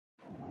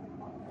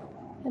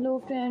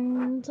Hello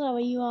friends, how are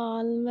you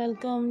all?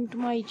 Welcome to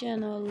my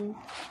channel.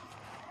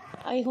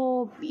 I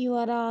hope you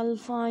are all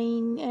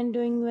fine and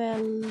doing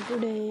well.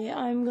 Today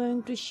I'm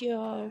going to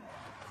share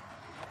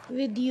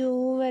with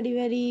you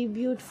very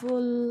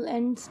beautiful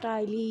and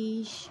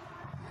stylish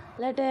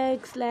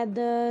latex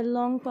leather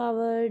long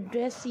powered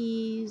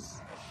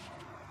dresses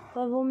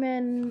for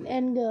women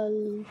and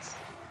girls.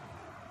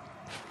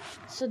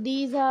 So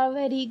these are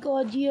very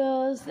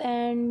gorgeous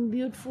and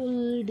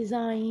beautiful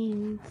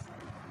designs.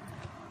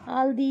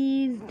 All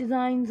these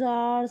designs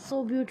are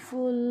so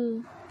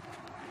beautiful,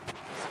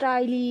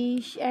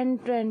 stylish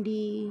and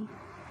trendy.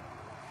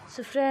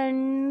 So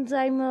friends,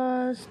 I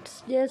must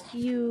suggest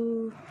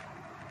you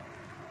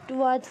to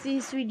watch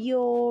this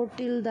video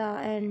till the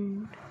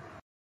end.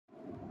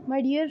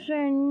 My dear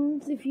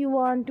friends, if you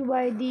want to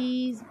buy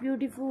these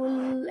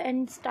beautiful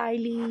and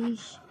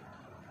stylish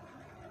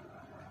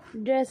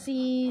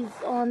dresses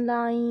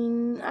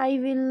online, I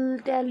will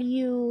tell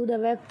you the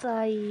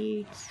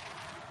websites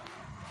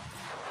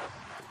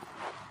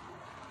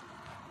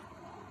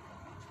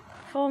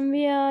from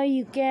where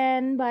you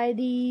can buy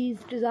these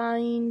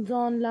designs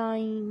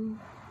online.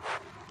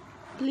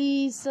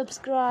 Please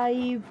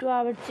subscribe to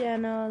our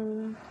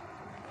channel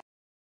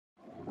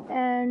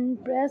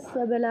and press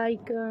the bell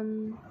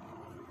icon.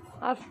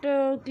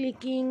 After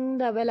clicking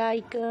the bell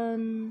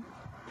icon,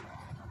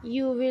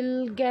 you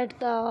will get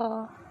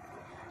the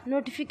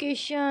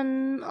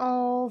notification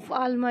of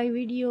all my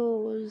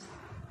videos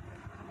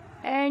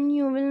and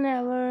you will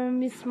never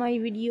miss my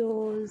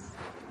videos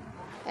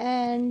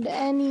and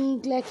any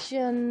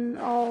collection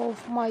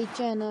of my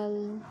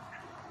channel.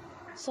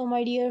 So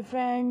my dear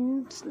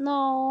friends,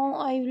 now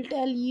I will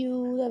tell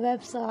you the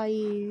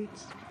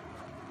websites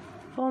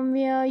from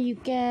where you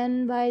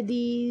can buy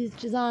these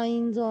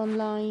designs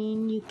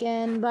online. You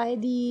can buy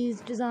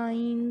these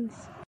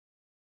designs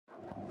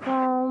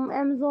from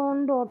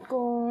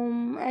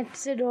Amazon.com,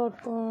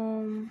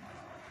 Etsy.com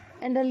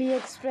and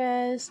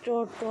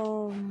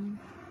AliExpress.com.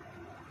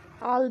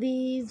 All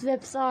these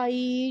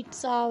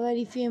websites are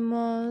very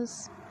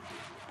famous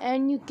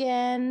and you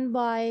can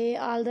buy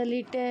all the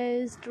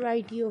latest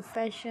variety of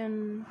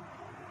fashion.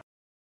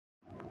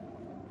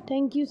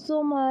 Thank you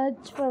so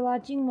much for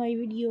watching my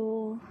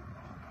video.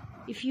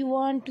 If you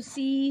want to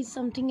see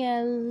something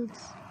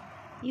else,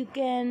 you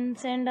can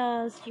send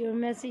us your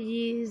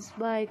messages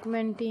by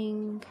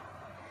commenting.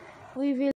 We will